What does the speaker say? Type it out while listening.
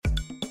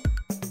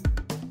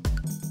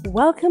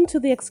Welcome to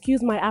the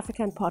Excuse My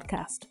African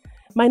podcast.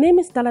 My name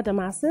is Stella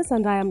Damasis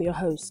and I am your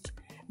host.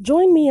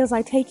 Join me as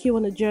I take you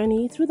on a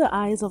journey through the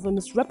eyes of a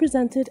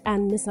misrepresented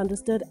and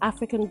misunderstood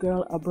African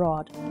girl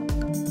abroad.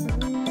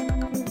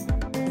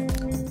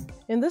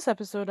 In this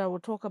episode, I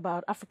will talk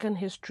about African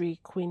history,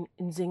 Queen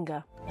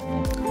Nzinga.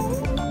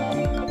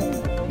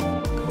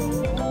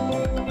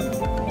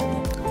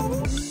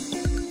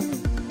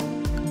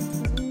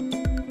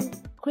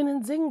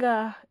 Queen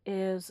Nzinga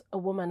is a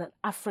woman, an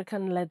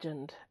African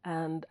legend,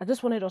 and I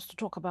just wanted us to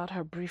talk about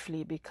her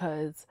briefly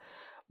because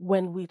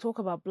when we talk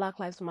about Black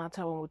Lives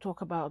Matter, when we talk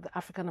about the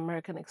African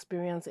American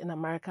experience in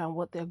America and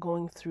what they're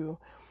going through,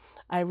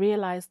 I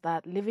realized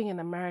that living in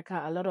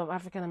America, a lot of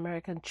African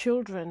American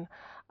children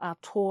are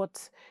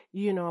taught,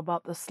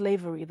 about the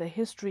slavery. The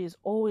history is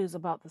always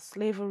about the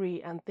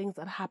slavery and things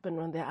that happened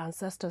when their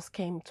ancestors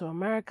came to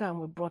America and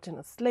were brought in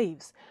as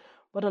slaves.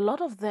 But a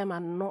lot of them are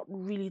not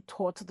really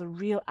taught the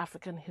real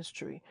African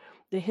history,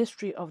 the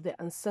history of their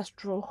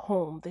ancestral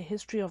home, the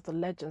history of the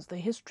legends, the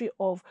history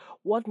of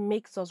what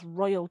makes us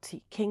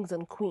royalty, kings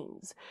and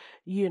queens,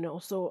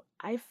 So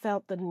I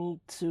felt the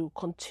need to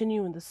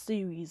continue in the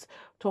series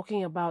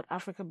talking about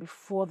Africa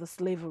before the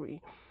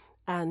slavery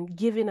and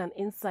giving an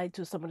insight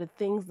to some of the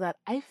things that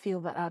I feel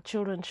that our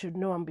children should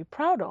know and be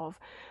proud of.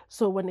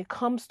 So when it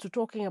comes to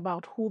talking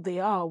about who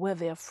they are, where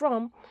they're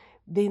from,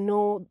 they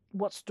know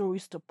what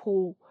stories to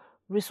pull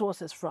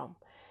resources from.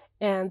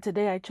 And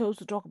today I chose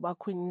to talk about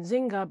Queen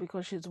Nzinga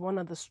because she's one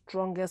of the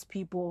strongest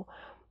people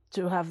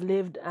to have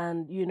lived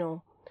and,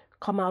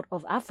 come out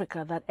of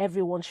Africa that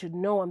everyone should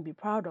know and be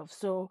proud of.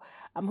 So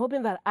I'm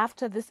hoping that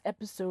after this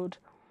episode,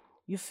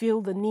 you feel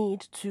the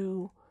need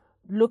to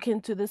look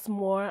into this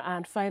more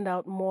and find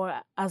out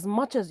more as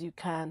much as you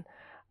can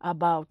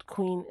about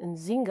Queen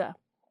Nzinga.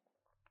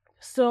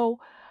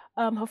 So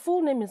her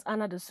full name is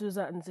Anna de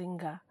Souza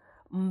Nzinga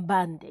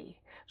Mbande.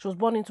 She was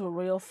born into a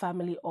royal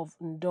family of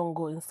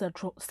Ndongo in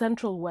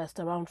Central West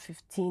around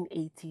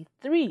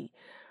 1583.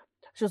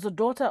 She was the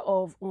daughter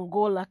of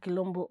Ngola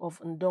Kilombo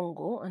of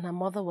Ndongo, and her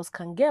mother was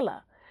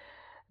Kangela.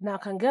 Now,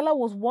 Kangela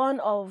was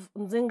one of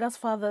Nzinga's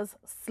father's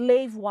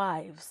slave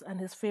wives and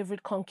his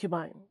favorite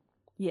concubine.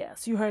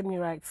 Yes, you heard me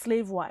right,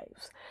 slave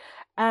wives.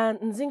 And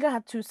Nzinga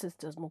had two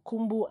sisters,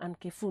 Mukumbu and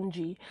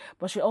Kefunji,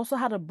 but she also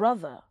had a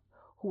brother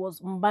who was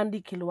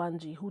Mbandi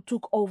Kilwanji, who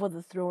took over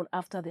the throne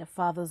after their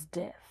father's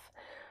death.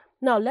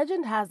 Now,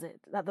 legend has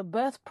it that the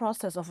birth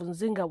process of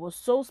Nzinga was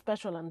so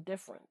special and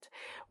different.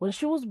 When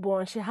she was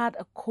born, she had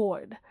a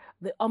cord,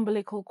 the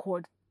umbilical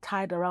cord,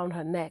 tied around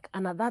her neck.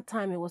 And at that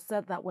time, it was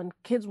said that when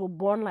kids were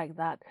born like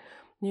that,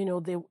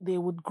 they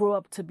would grow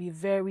up to be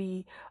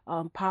very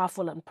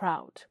powerful and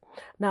proud.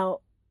 Now,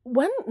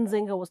 when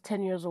Nzinga was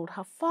 10 years old,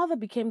 her father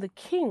became the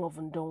king of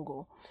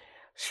Ndongo.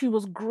 She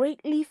was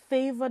greatly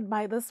favored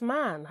by this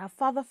man. Her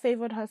father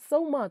favored her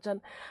so much.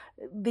 And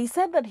they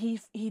said that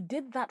he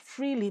did that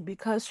freely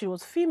because she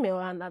was female.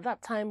 And at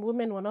that time,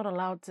 women were not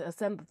allowed to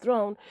ascend the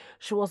throne.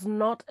 She was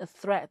not a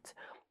threat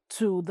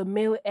to the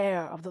male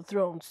heir of the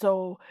throne.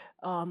 So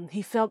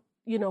he felt,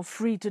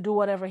 free to do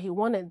whatever he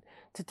wanted,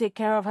 to take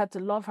care of her, to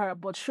love her,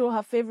 but show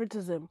her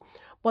favoritism.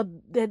 But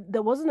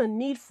there wasn't a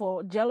need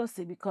for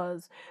jealousy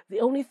because the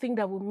only thing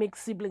that will make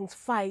siblings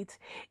fight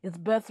is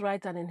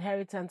birthright and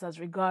inheritance as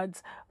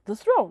regards the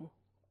throne.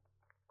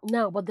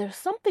 Now, but there's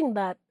something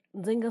that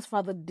Nzinga's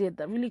father did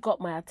that really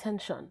got my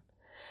attention.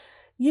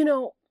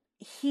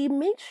 He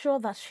made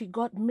sure that she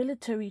got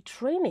military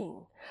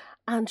training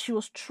and she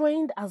was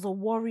trained as a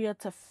warrior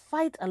to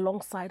fight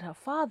alongside her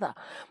father.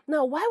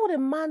 Now, why would a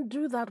man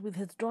do that with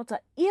his daughter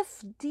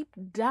if deep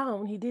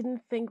down he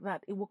didn't think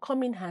that it would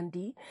come in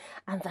handy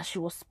and that she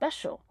was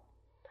special?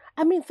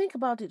 I mean, think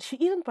about it. She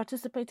even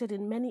participated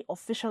in many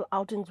official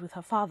outings with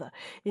her father,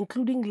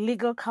 including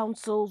legal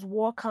councils,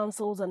 war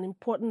councils, and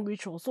important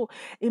rituals. So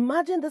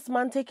imagine this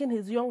man taking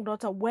his young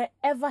daughter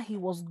wherever he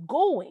was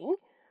going,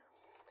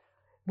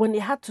 when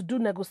he had to do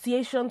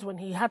negotiations, when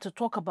he had to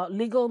talk about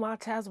legal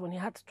matters, when he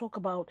had to talk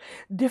about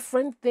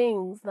different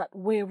things that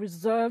were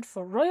reserved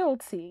for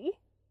royalty,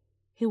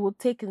 he would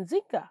take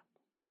Nzinga.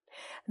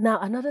 Now,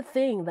 another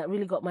thing that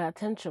really got my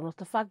attention was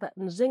the fact that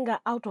Nzinga,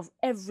 out of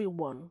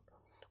everyone,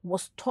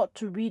 was taught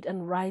to read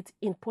and write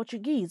in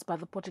Portuguese by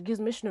the Portuguese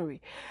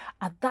missionary.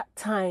 At that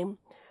time,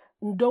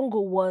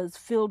 Ndongo was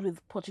filled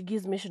with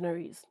Portuguese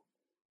missionaries.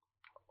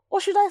 Or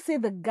should I say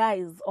the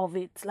guise of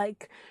it?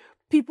 Like,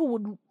 people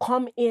would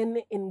come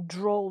in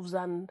droves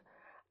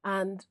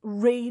and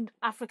raid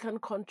African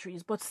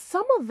countries. But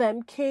some of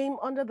them came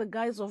under the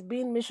guise of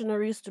being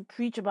missionaries to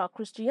preach about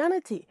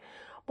Christianity.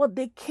 But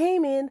they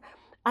came in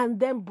and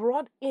then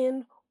brought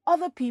in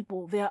other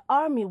people. Their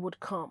army would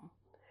come.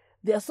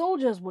 Their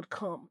soldiers would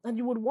come. And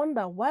you would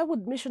wonder, why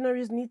would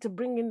missionaries need to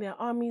bring in their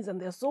armies and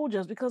their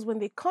soldiers? Because when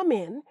they come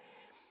in,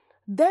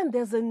 then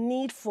there's a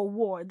need for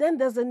war. Then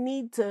there's a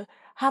need to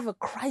have a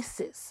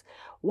crisis.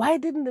 Why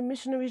didn't the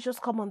missionaries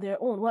just come on their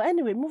own? Well,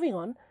 anyway, moving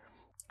on.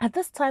 At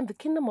this time, the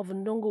kingdom of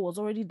Ndongo was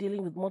already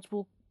dealing with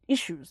multiple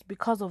issues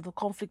because of the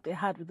conflict they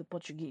had with the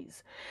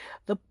Portuguese.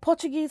 The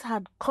Portuguese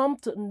had come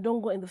to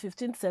Ndongo in the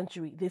 15th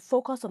century. They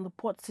focused on the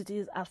port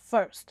cities at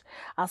first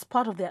as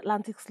part of the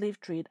Atlantic slave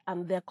trade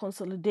and their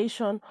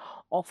consolidation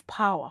of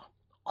power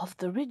of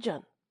the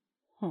region.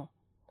 Hmm.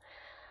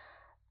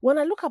 When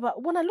I look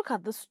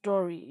at this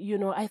story,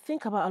 I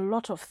think about a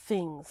lot of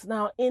things.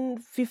 Now, in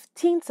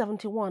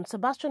 1571,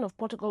 Sebastian of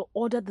Portugal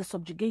ordered the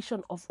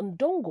subjugation of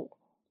Ndongo.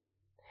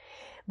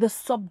 The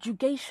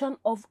subjugation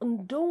of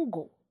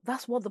Ndongo.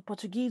 That's what the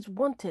Portuguese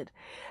wanted.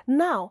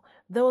 Now,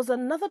 there was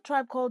another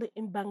tribe called the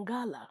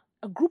Imbangala,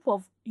 a group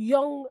of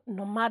young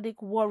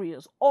nomadic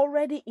warriors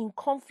already in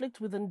conflict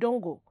with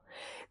Ndongo.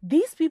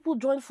 These people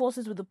joined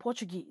forces with the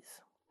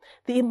Portuguese.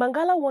 The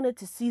Imbangala wanted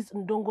to seize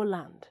Ndongo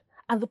land,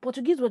 and the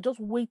Portuguese were just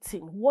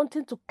waiting,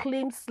 wanting to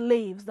claim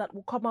slaves that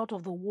will come out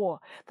of the war,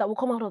 that will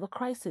come out of the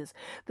crisis.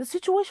 The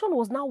situation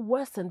was now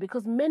worsened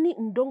because many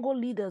Ndongo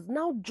leaders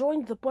now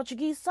joined the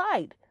Portuguese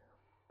side,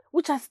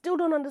 which I still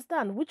don't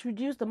understand, which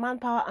reduced the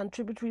manpower and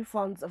tributary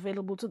funds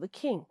available to the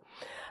king.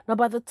 Now,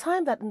 by the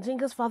time that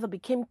Nzinga's father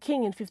became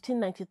king in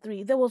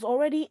 1593, there was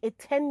already a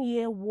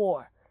 10-year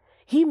war.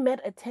 He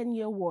met a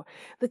 10-year war.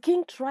 The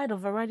king tried a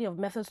variety of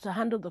methods to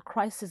handle the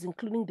crisis,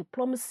 including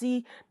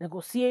diplomacy,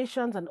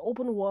 negotiations, and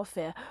open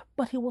warfare,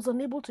 but he was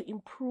unable to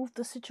improve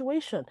the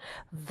situation.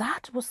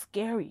 That was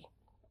scary.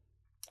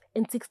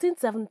 In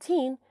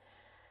 1617,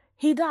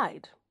 he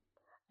died,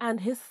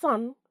 and his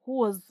son, who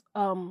was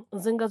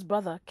Nzinga's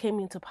brother, came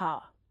into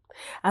power.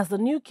 As the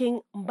new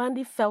king,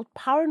 Mbandi felt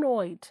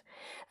paranoid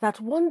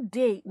that one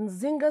day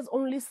Nzinga's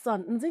only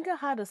son, Nzinga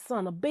had a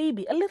son, a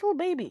baby, a little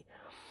baby.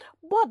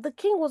 But the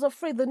king was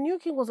afraid, the new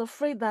king was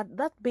afraid that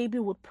that baby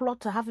would plot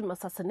to have him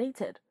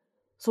assassinated.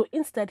 So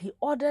instead, he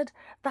ordered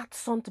that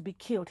son to be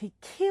killed. He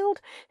killed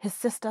his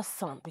sister's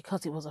son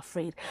because he was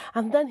afraid.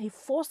 And then he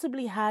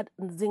forcibly had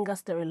Nzinga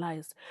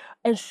sterilized,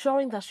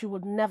 ensuring that she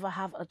would never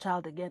have a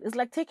child again. It's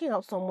like taking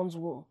out someone's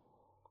womb,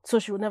 so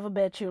she would never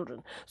bear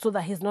children, so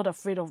that he's not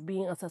afraid of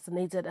being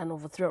assassinated and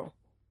overthrown.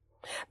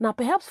 Now,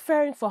 perhaps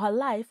fearing for her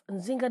life,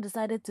 Nzinga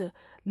decided to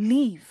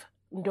leave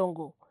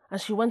Ndongo, and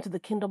she went to the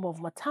kingdom of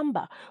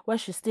Matamba, where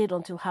she stayed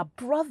until her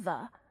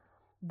brother,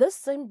 this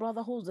same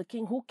brother who's the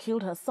king who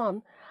killed her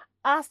son,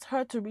 asked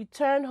her to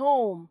return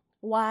home.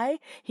 Why?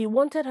 He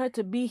wanted her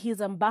to be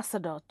his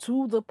ambassador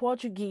to the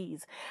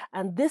Portuguese,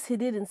 and this he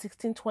did in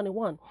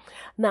 1621.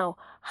 Now,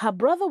 her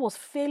brother was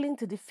failing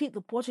to defeat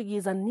the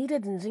Portuguese and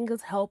needed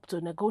Nzinga's help to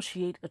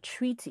negotiate a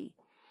treaty.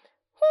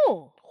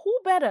 Who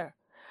better?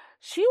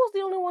 She was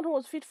the only one who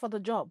was fit for the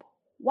job.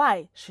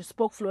 Why? She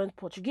spoke fluent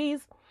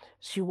Portuguese.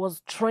 She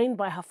was trained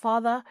by her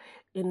father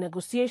in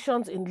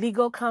negotiations, in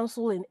legal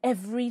counsel, in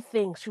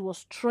everything. She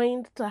was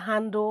trained to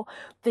handle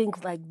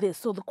things like this.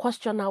 So the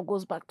question now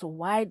goes back to,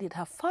 why did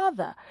her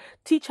father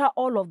teach her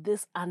all of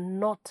this and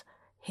not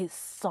his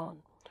son,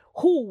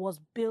 who was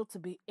built to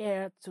be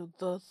heir to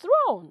the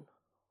throne?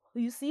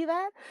 You see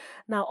that?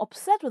 Now,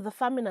 upset with the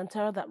famine and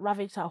terror that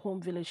ravaged her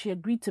home village, she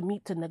agreed to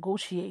meet to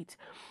negotiate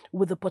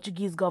with the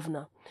Portuguese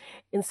governor.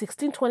 In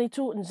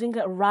 1622,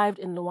 Nzinga arrived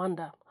in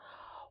Luanda.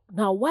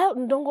 Now, while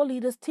Ndongo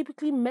leaders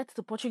typically met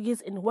the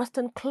Portuguese in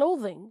Western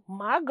clothing,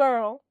 my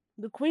girl,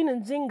 the Queen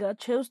Nzinga,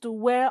 chose to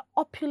wear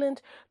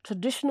opulent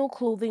traditional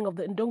clothing of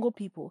the Ndongo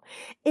people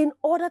in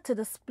order to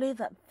display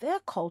that their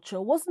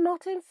culture was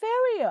not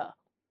inferior.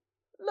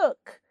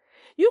 Look,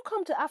 you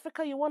come to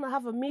Africa, you want to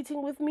have a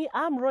meeting with me,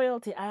 I'm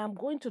royalty. I am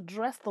going to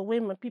dress the way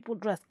my people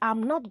dress.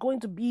 I'm not going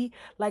to be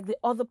like the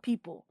other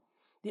people,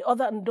 the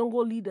other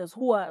Ndongo leaders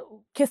who are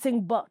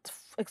kissing butt,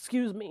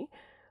 excuse me,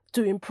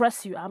 to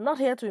impress you. I'm not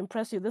here to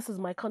impress you. This is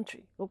my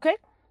country, okay?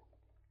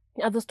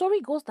 Now, the story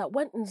goes that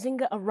when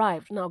Nzinga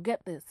arrived, now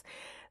get this,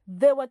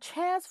 there were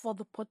chairs for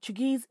the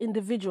Portuguese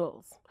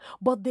individuals,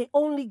 but they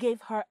only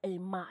gave her a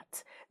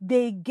mat.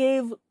 They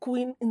gave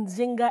Queen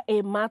Nzinga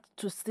a mat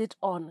to sit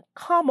on.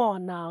 Come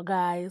on now,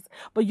 guys.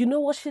 But you know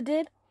what she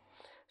did?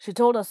 She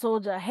told a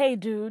soldier, hey,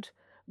 dude,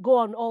 go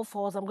on all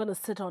fours. I'm going to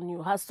sit on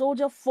you. Her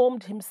soldier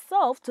formed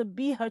himself to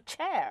be her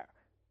chair.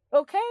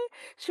 Okay?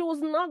 She was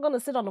not going to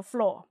sit on the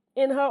floor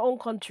in her own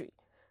country,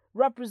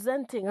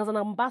 representing as an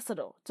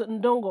ambassador to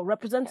Ndongo,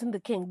 representing the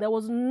king. There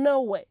was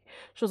no way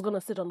she was going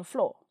to sit on the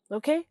floor.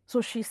 Okay,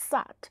 so she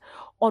sat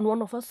on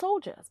one of her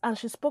soldiers and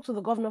she spoke to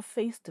the governor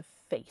face to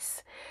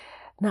face.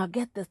 Now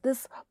get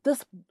this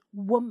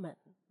woman,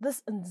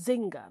 this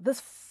Nzinga,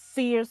 this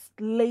fierce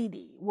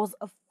lady was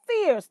a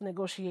fierce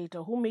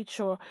negotiator who made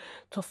sure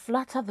to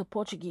flatter the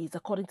Portuguese,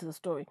 according to the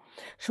story.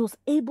 She was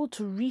able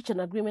to reach an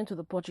agreement with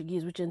the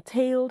Portuguese, which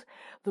entailed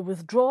the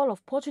withdrawal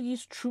of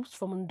Portuguese troops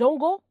from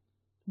Ndongo,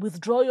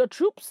 withdraw your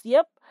troops,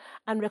 yep,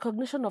 and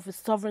recognition of his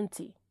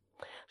sovereignty.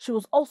 She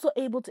was also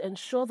able to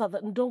ensure that the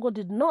Ndongo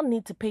did not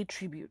need to pay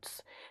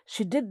tributes.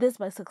 She did this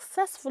by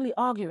successfully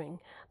arguing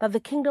that the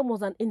kingdom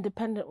was an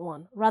independent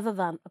one rather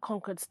than a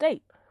conquered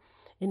state.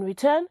 In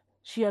return,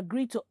 she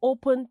agreed to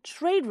open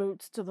trade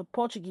routes to the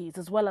Portuguese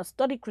as well as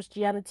study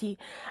Christianity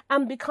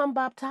and become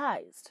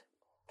baptized.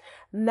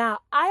 Now,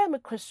 I am a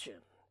Christian,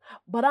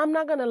 but I'm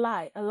not going to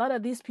lie. A lot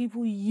of these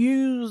people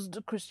used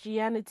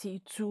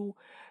Christianity to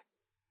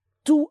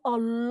do a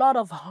lot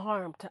of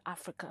harm to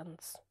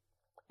Africans.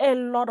 A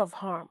lot of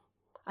harm.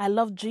 I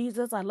love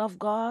Jesus, I love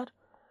God,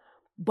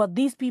 but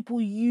these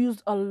people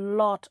used a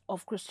lot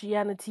of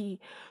Christianity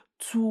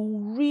to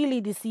really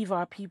deceive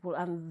our people,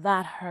 and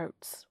that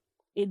hurts.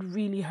 It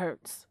really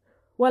hurts.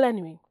 Well,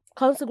 anyway,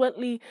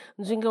 consequently,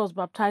 Nzinga was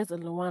baptized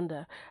in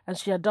Luanda, and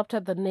she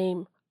adopted the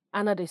name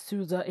Anna de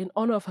Souza in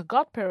honor of her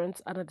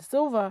godparents, Anna de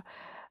Silva,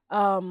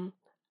 um,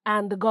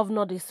 and the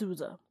governor de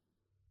Souza.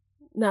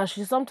 Now,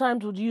 she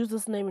sometimes would use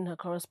this name in her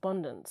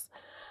correspondence.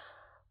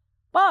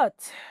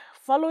 But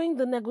following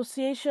the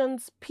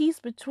negotiations, peace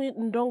between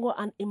Ndongo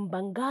and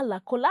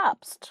Imbangala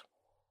collapsed.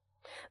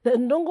 The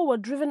Ndongo were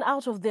driven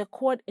out of their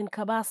court in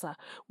Kabasa,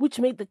 which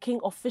made the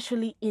king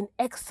officially in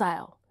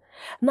exile.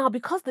 Now,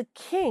 because the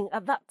king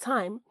at that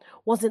time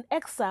was in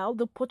exile,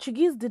 the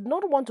Portuguese did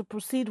not want to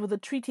proceed with the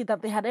treaty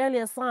that they had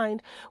earlier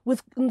signed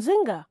with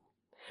Nzinga.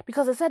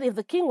 Because they said if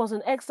the king was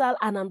in exile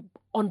and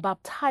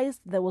unbaptized,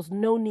 there was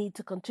no need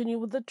to continue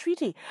with the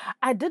treaty.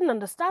 I didn't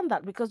understand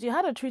that because you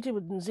had a treaty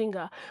with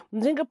Nzinga.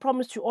 Nzinga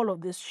promised you all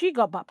of this. She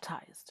got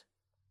baptized.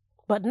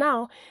 But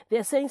now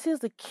they're saying since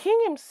the king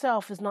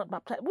himself is not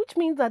baptized, which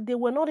means that they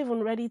were not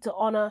even ready to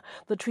honor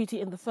the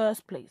treaty in the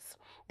first place.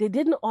 They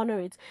didn't honor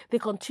it. They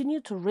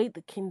continued to raid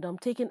the kingdom,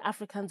 taking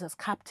Africans as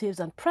captives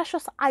and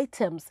precious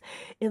items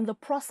in the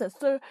process.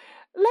 So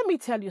let me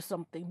tell you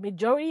something.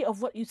 Majority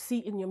of what you see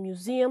in your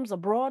museums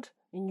abroad,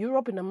 in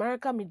Europe, in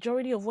America,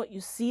 majority of what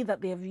you see that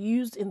they have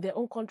used in their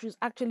own countries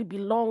actually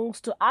belongs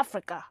to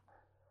Africa.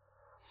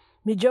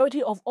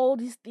 Majority of all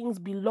these things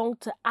belong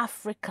to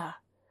Africa.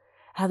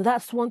 And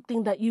that's one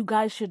thing that you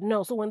guys should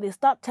know. So when they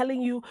start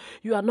telling you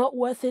you are not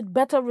worth it,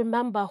 better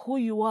remember who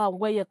you are and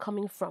where you're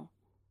coming from.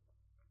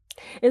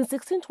 In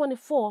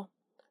 1624,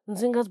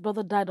 Nzinga's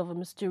brother died of a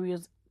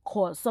mysterious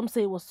cause. Some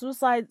say it was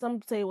suicide,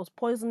 some say it was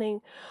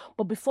poisoning.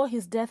 But before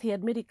his death, he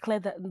had made it clear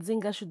that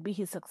Nzinga should be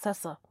his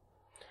successor.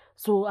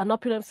 So an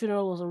opulent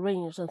funeral was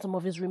arranged and some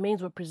of his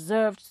remains were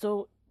preserved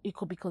so it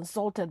could be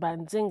consulted by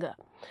Nzinga.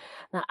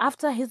 Now,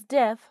 after his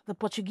death, the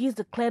Portuguese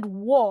declared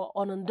war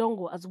on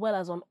Ndongo as well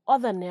as on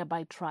other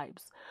nearby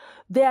tribes.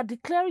 They are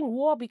declaring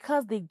war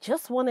because they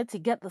just wanted to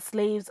get the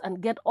slaves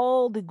and get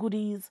all the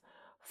goodies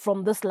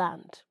from this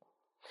land.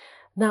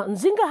 Now,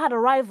 Nzinga had a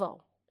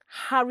rival,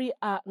 Harry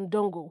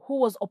Ndongo, who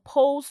was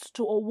opposed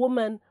to a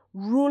woman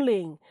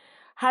ruling.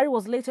 Harry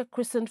was later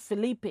christened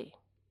Felipe.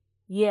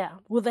 Yeah,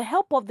 with the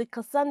help of the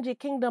Kasanje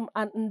kingdom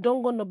and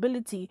Ndongo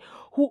nobility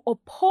who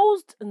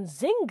opposed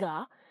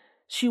Nzinga,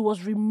 she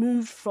was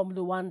removed from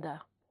Luanda.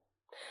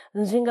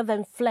 Nzinga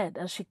then fled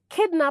and she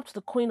kidnapped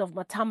the queen of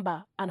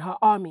Matamba and her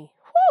army.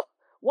 Whew,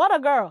 what a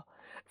girl!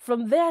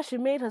 From there, she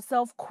made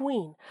herself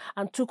queen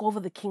and took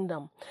over the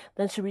kingdom.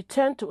 Then she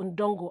returned to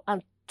Ndongo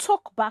and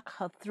took back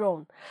her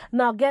throne.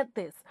 Now get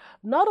this,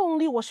 not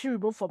only was she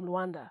removed from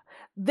Luanda,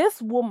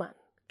 this woman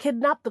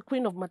kidnapped the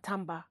queen of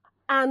Matamba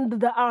and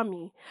the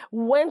army,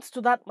 went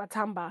to that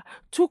Matamba,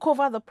 took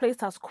over the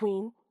place as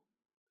queen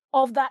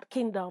of that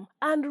kingdom,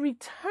 and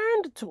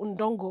returned to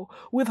Ndongo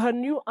with her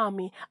new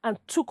army and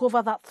took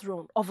over that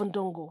throne of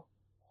Ndongo.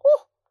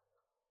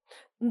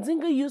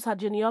 Nzinga used her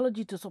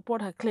genealogy to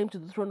support her claim to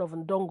the throne of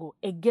Ndongo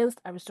against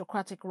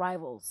aristocratic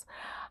rivals.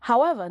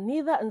 However,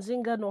 neither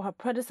Nzinga nor her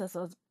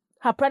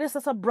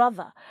predecessor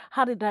brother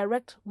had a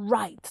direct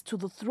right to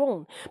the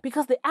throne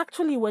because they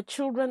actually were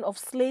children of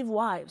slave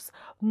wives,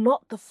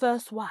 not the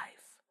first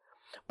wife.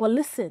 But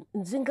listen,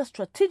 Nzinga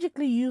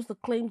strategically used the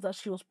claims that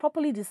she was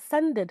properly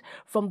descended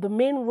from the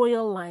main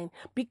royal line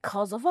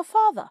because of her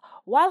father,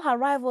 while her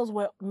rivals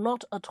were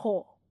not at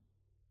all.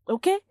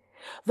 Okay?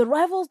 The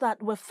rivals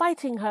that were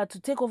fighting her to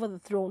take over the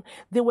throne,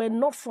 they were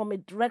not from a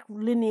direct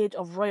lineage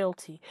of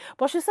royalty.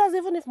 But she says,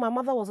 even if my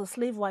mother was a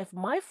slave wife,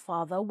 my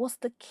father was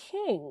the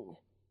king.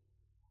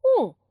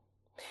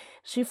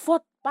 She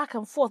fought back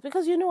and forth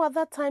because, at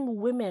that time,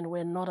 women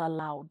were not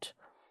allowed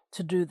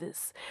to do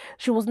this.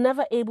 She was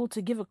never able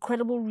to give a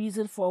credible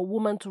reason for a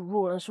woman to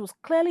rule, and she was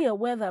clearly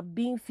aware that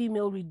being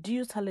female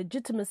reduced her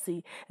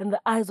legitimacy in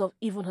the eyes of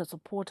even her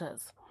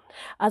supporters.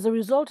 As a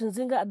result,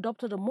 Nzinga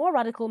adopted a more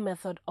radical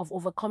method of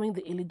overcoming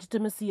the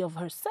illegitimacy of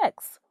her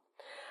sex.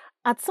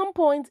 At some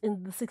point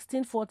in the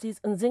 1640s,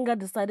 Nzinga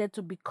decided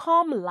to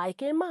become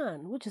like a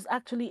man, which is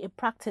actually a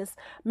practice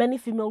many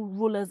female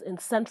rulers in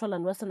Central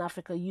and Western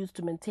Africa used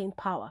to maintain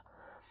power.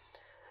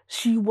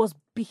 She was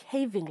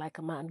behaving like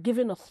a man,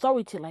 giving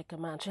authority like a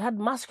man. She had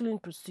masculine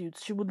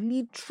pursuits. She would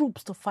lead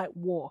troops to fight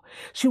war.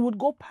 She would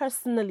go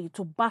personally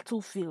to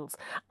battlefields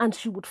and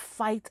she would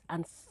fight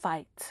and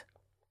fight.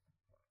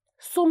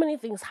 So many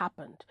things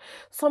happened.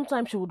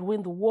 Sometimes she would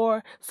win the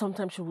war,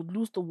 sometimes she would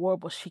lose the war,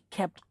 but she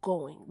kept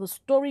going. The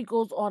story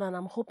goes on, and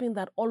I'm hoping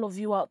that all of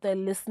you out there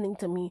listening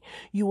to me,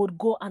 you would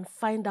go and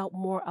find out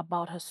more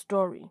about her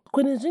story.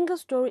 Queen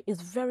Nzinga's story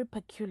is very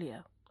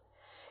peculiar.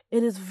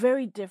 It is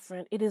very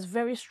different. It is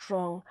very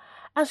strong.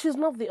 And she's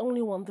not the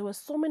only one. There were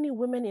so many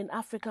women in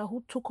Africa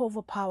who took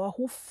over power,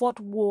 who fought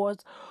wars,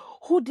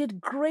 who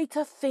did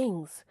greater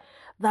things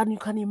than you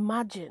can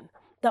imagine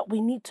that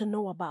we need to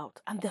know about.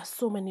 And there are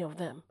so many of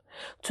them.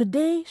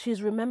 Today, she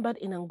is remembered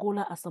in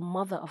Angola as the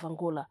mother of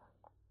Angola,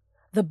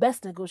 the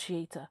best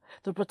negotiator,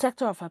 the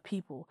protector of her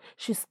people.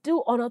 She's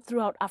still honored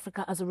throughout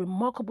Africa as a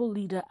remarkable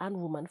leader and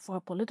woman for her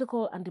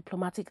political and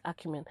diplomatic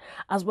acumen,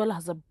 as well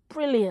as her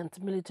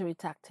brilliant military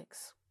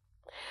tactics.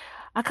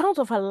 Accounts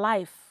of her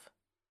life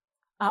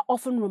are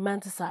often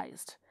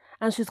romanticized,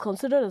 and she's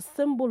considered a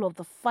symbol of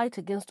the fight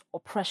against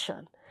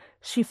oppression.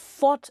 She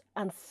fought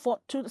and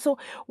fought too. So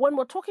when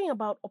we're talking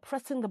about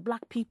oppressing the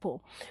Black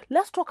people,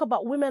 let's talk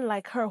about women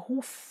like her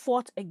who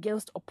fought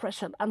against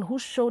oppression and who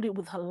showed it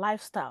with her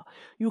lifestyle.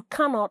 You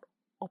cannot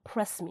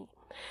oppress me.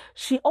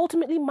 She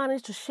ultimately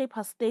managed to shape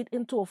her state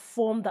into a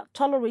form that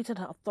tolerated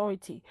her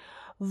authority,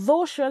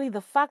 though surely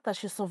the fact that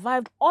she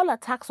survived all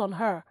attacks on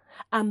her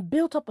and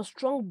built up a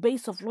strong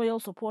base of loyal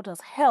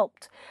supporters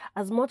helped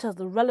as much as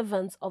the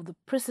relevance of the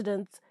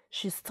precedents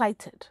she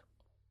cited.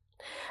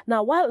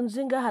 Now, while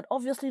Nzinga had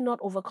obviously not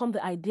overcome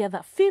the idea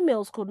that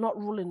females could not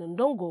rule in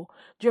Ndongo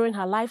during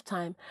her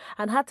lifetime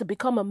and had to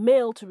become a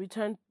male to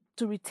retain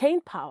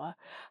power,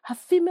 her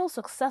female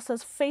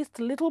successors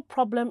faced little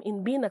problem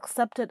in being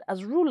accepted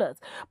as rulers,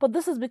 but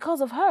this is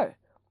because of her.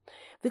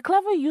 The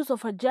clever use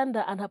of her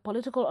gender and her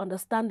political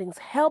understandings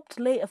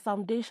helped lay a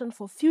foundation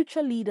for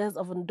future leaders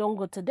of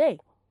Ndongo today.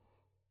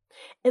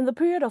 In the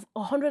period of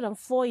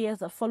 104 years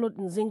that followed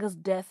Nzinga's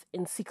death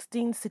in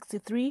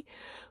 1663,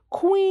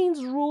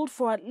 queens ruled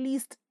for at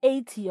least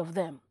 80 of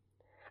them.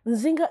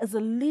 Nzinga is a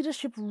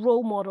leadership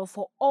role model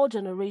for all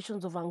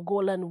generations of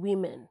Angolan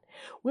women.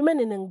 Women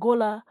in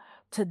Angola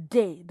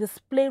today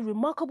display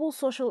remarkable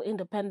social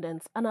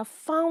independence and are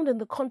found in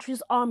the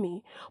country's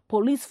army,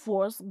 police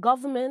force,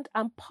 government,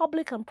 and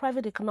public and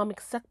private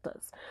economic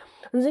sectors.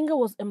 Nzinga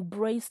was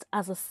embraced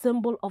as a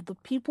symbol of the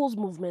people's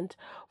movement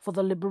for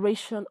the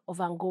liberation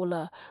of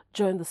Angola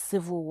during the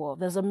Civil War.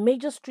 There's a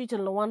major street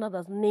in Luanda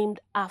that's named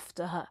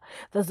after her.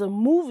 There's a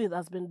movie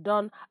that's been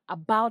done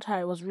about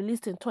her. It was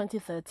released in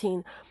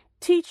 2013.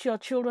 Teach your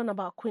children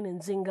about Queen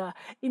Nzinga.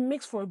 It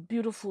makes for a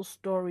beautiful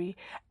story.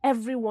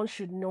 Everyone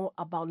should know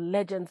about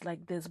legends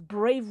like this.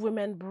 Brave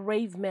women,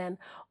 brave men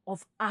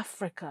of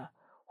Africa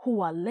who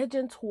are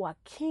legends, who are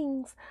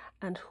kings,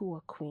 and who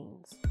are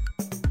queens.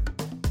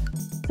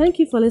 Thank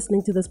you for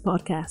listening to this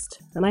podcast,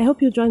 and I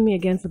hope you'll join me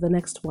again for the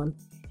next one.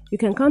 You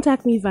can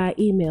contact me via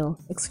email,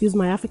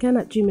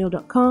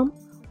 excusemyafrican@gmail.com,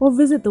 or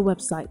visit the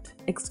website,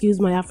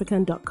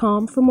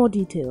 excusemyafrican.com, for more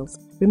details.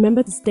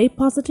 Remember to stay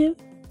positive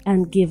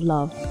and give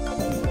love.